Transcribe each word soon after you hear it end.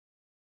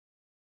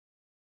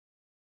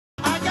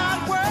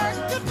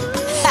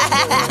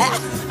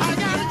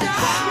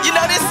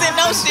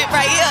own shit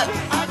right here.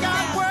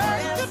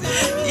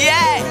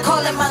 Yeah.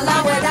 Calling my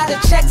line without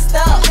a check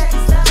stub.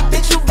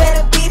 Bitch, you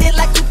better beat it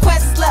like you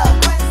Questlove.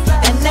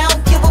 And now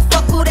don't give a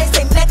fuck who they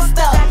say next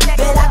up.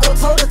 Bet I go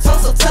toe to toe,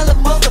 so tell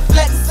them all to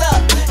flex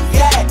up.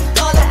 Yeah.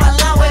 Calling my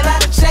line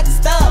without a check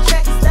stub.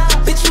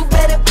 Bitch, you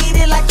better beat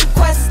it like you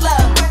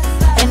Questlove.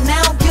 And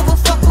now don't give a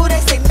fuck who they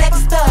say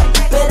next up.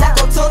 Bet I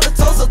go toe to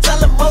toe, so tell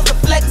them all to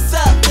flex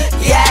up.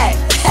 Yeah.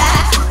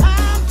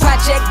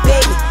 Project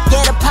baby,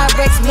 yeah, the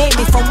Pyrex made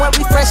me. From where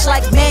we fresh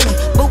like Manny,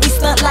 but we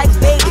stunt like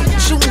baby.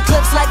 Shooting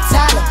clips like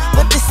Tyler,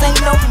 but this ain't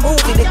no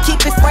movie. To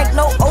keep it frank,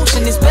 no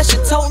ocean. It's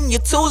special toting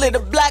your tool. The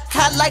black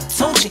hot like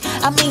Tunchi,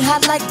 I mean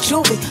hot like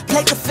Juvie.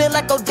 Play to feel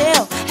like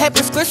Odell. Had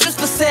prescriptions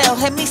for sale.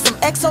 Had me some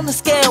X on the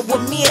scale.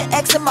 With me and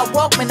X in my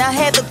Walkman. I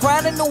had the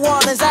grind in New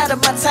Orleans out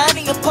of my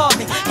tiny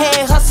apartment.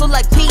 Had hustle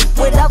like Pete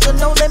without the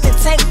no limit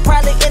tank.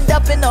 Probably end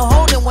up in the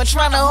holding when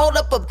trying to hold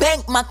up a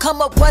bank. My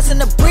come up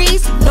wasn't a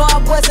breeze. No,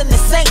 I wasn't the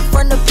saint.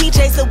 From the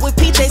PJs to with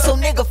PJ, so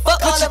nigga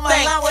fuck what you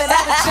think.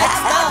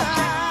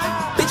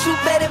 Bitch, you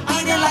better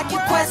beat it like you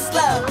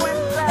Questlove.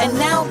 And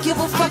now don't give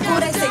a fuck who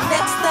they say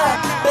next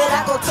up. Bet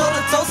I go toe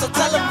to toe, so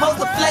tell them hoes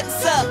to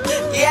flex up.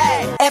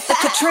 Yeah. After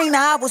Katrina,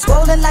 I was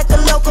rolling like a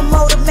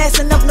locomotive,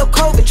 messing up no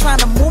COVID. Trying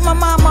to move my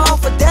mama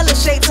off of Della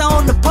shades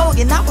on the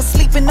bogan. I was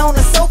sleeping on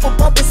the sofa,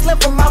 bumping slim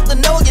from out the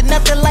know you.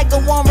 Nothing like a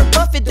Warren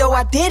Buffett, though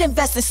I did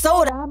invest in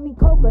soda. I mean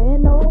coca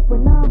in the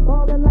open, now I'm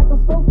ballin' like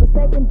I'm supposed to.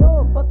 Second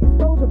door, fuck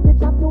exposure,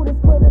 bitch, I do this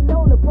for the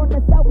Nola. From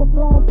the south of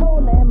flowing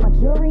polar, and my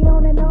jury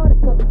on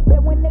Antarctica.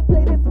 Bet when they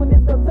play this one,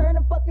 it's gonna turn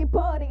the fucking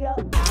party up.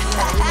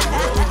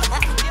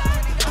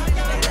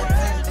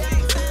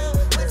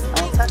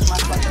 Don't touch my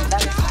fucking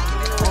dice.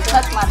 Don't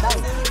touch my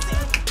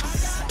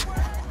dice.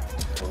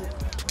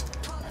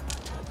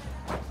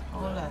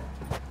 Hold up.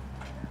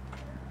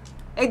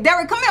 Hey,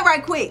 Derek, come here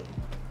right quick.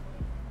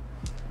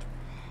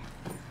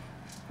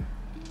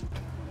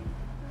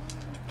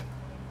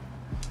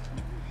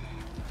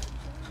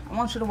 I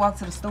want you to walk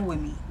to the store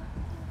with me.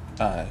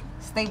 Alright.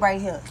 Stay right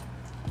here.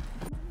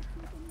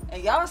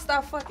 And y'all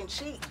stop fucking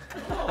cheating.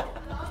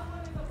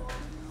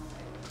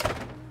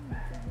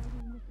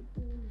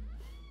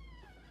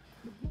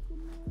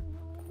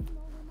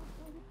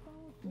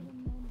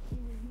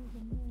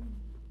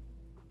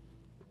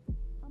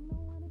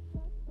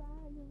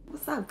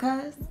 What's up,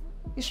 cuz?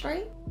 You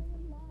straight?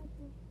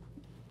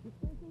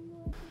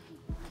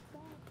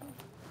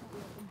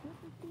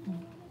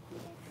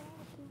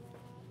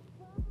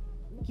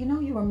 You know,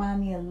 you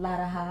remind me a lot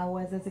of how I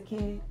was as a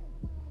kid.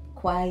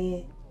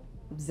 Quiet,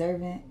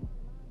 observant,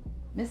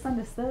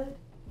 misunderstood.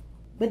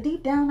 But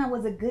deep down, I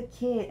was a good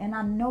kid, and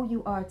I know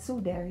you are too,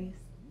 Darius.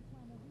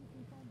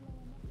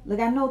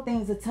 Look, I know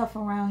things are tough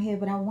around here,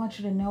 but I want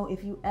you to know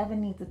if you ever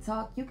need to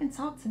talk, you can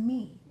talk to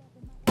me.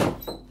 Didn't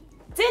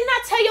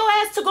I tell your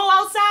ass to go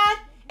outside?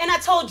 And I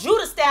told you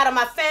to stay out of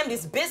my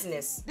family's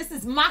business. This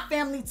is my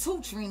family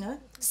too, Trina.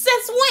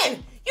 Since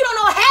when? You don't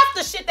know half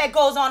the shit that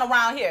goes on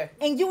around here.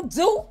 And you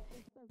do?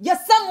 Your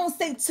son won't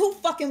say 2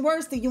 fucking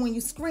words to you and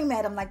you scream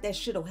at him like that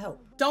shit'll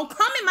help. Don't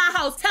come in my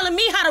house telling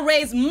me how to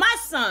raise my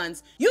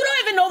sons. You don't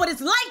even know what it's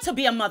like to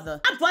be a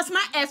mother. I bust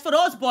my ass for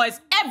those boys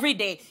every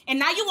day. And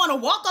now you want to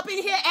walk up in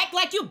here act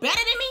like you better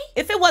than me?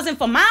 If it wasn't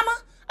for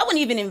mama, I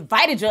wouldn't even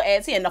invited your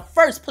ass here in the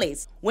first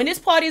place. When this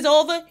party's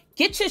over,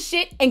 get your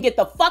shit and get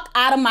the fuck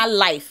out of my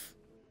life.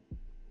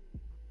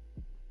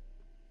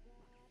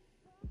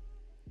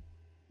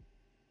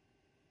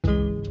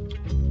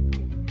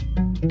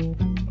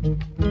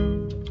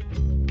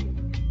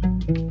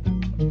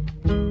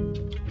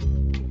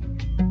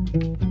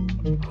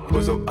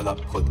 À la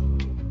prod.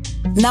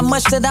 Not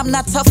much that I'm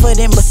not tougher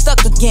than, but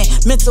stuck again.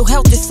 Mental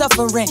health is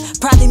suffering.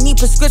 Probably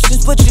need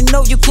prescriptions, but you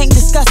know you can't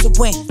discuss it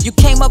when you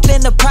came up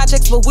in the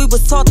projects where we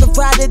was taught to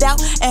ride it out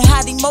and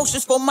hide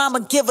emotions for mama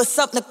give us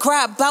something to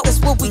cry about.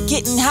 That's what we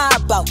getting high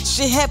about.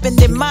 Shit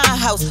happened in my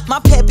house. My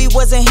pappy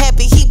wasn't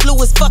happy. He blew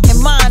his fucking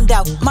mind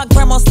out. My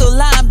grandma still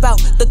lying about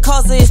the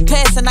cause of his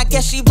passing. I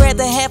guess she'd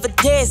rather have a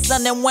dead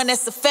son than one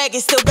that's a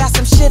faggot. Still got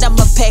some shit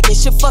I'ma pack it.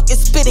 Shit fucking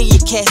spit in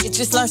your casket.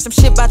 Just learn some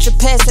shit about your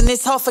past and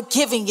it's hard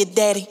forgiving your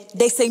daddy.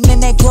 They say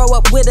men that grow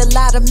up with a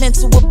lot of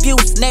mental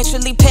abuse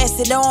naturally pass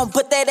it on,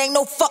 but that ain't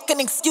no fucking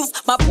excuse.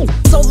 My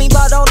told me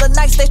about all the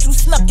nights that you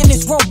snuck in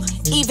this room,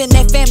 even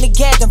at family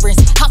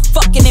gatherings. How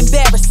fucking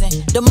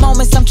embarrassing. The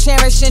moments I'm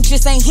cherishing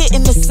just ain't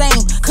hitting the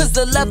same, cause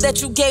the love that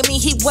you gave me,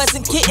 he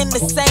wasn't getting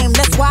the same.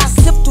 That's why I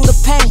sip through the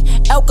pain.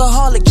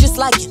 Alcoholic just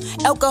like it.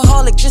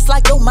 Alcoholic just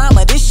like your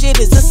mama. This shit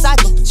is a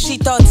cycle. She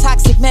thought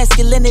toxic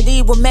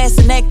masculinity would mass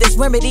and act as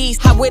remedies.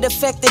 How it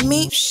affected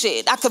me?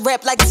 Shit, I could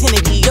rap like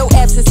Kennedy. Your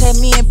absence had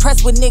me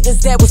impressed with niggas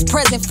that was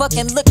present,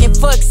 fucking looking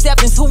for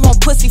acceptance. Who want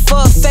pussy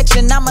for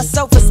affection? I'm a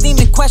self-esteem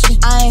in question.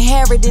 I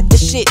inherited the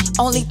shit,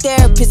 only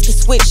therapists can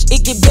switch.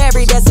 It get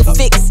buried as a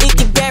fix. It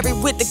get buried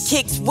with the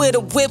kicks, with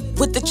a whip,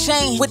 with the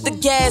chain, with the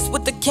gas,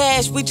 with the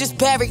cash. We just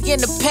bury in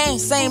the pain.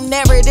 Same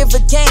narrative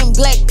again.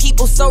 Black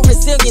people so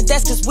resilient.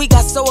 That's cause we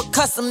got so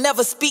accustomed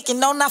never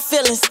speaking on our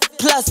feelings.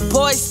 Plus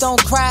boys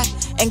don't cry,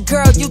 and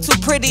girl you too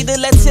pretty to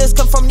let tears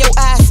come from your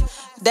eyes.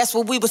 that's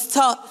what we was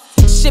taught.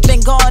 Shit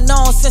been going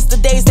on since the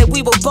days that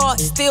we were bought.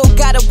 Still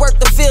gotta work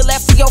the field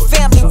after your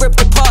family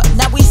ripped apart.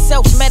 Now we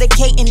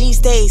self-medicating these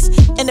days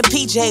in the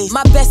PJs.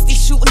 My bestie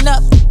shooting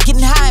up,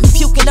 getting high and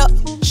puking up.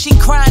 She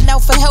crying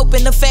out for help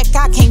and the fact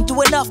I can't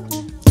do enough.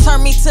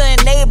 Turn me to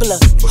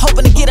enabler,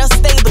 hoping to get us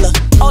stabler.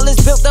 All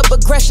this built up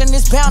aggression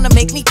is bound to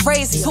make me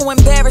crazy. Too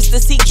embarrassed to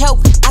seek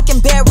help, I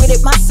can bear with it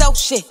myself,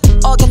 shit.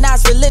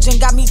 Organized religion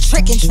got me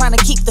tricking, trying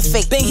to keep the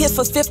faith. Been here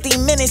for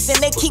 15 minutes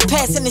and they keep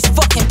passing this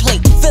fucking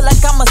plate. Feel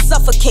like I'ma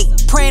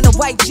suffocate, praying to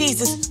white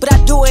Jesus, but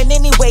I do it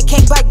anyway,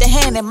 can't bite the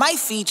hand that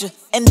might feed you.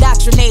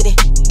 Indoctrinated,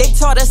 they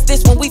taught us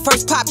this when we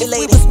first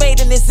populated. We was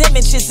made in his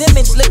image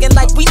looking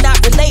like we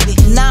not related.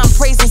 Now I'm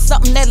praising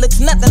something that looks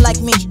nothing like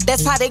me.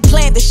 That's how they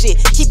planned the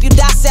shit, keep you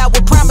docile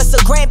with promise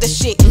of grander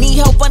shit. Need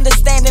help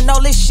understanding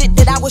all this shit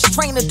that I was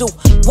trained to do.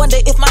 Wonder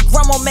if my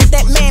grandma met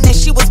that man that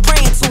she was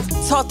praying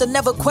to. Taught to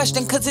never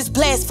question cause it's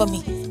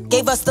blasphemy.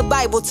 Gave us the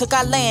Bible, took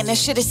our land, that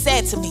shit is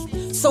sad to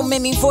me. So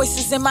many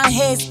voices in my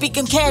head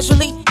speaking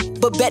casually,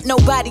 but bet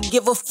nobody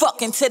give a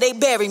fuck until they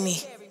bury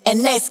me.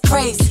 And that's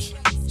crazy.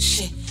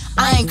 Shit,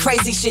 I ain't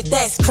crazy, shit,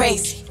 that's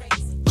crazy.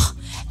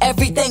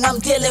 Everything I'm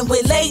dealing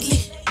with lately,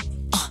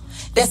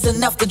 that's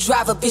enough to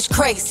drive a bitch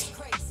crazy.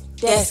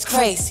 That's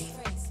crazy.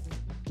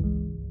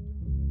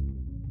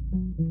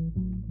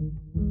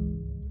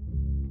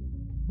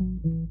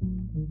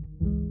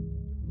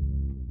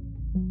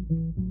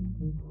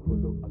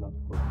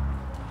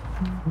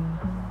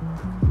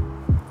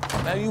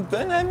 Now you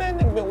been that man?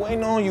 Nigga been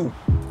waiting on you.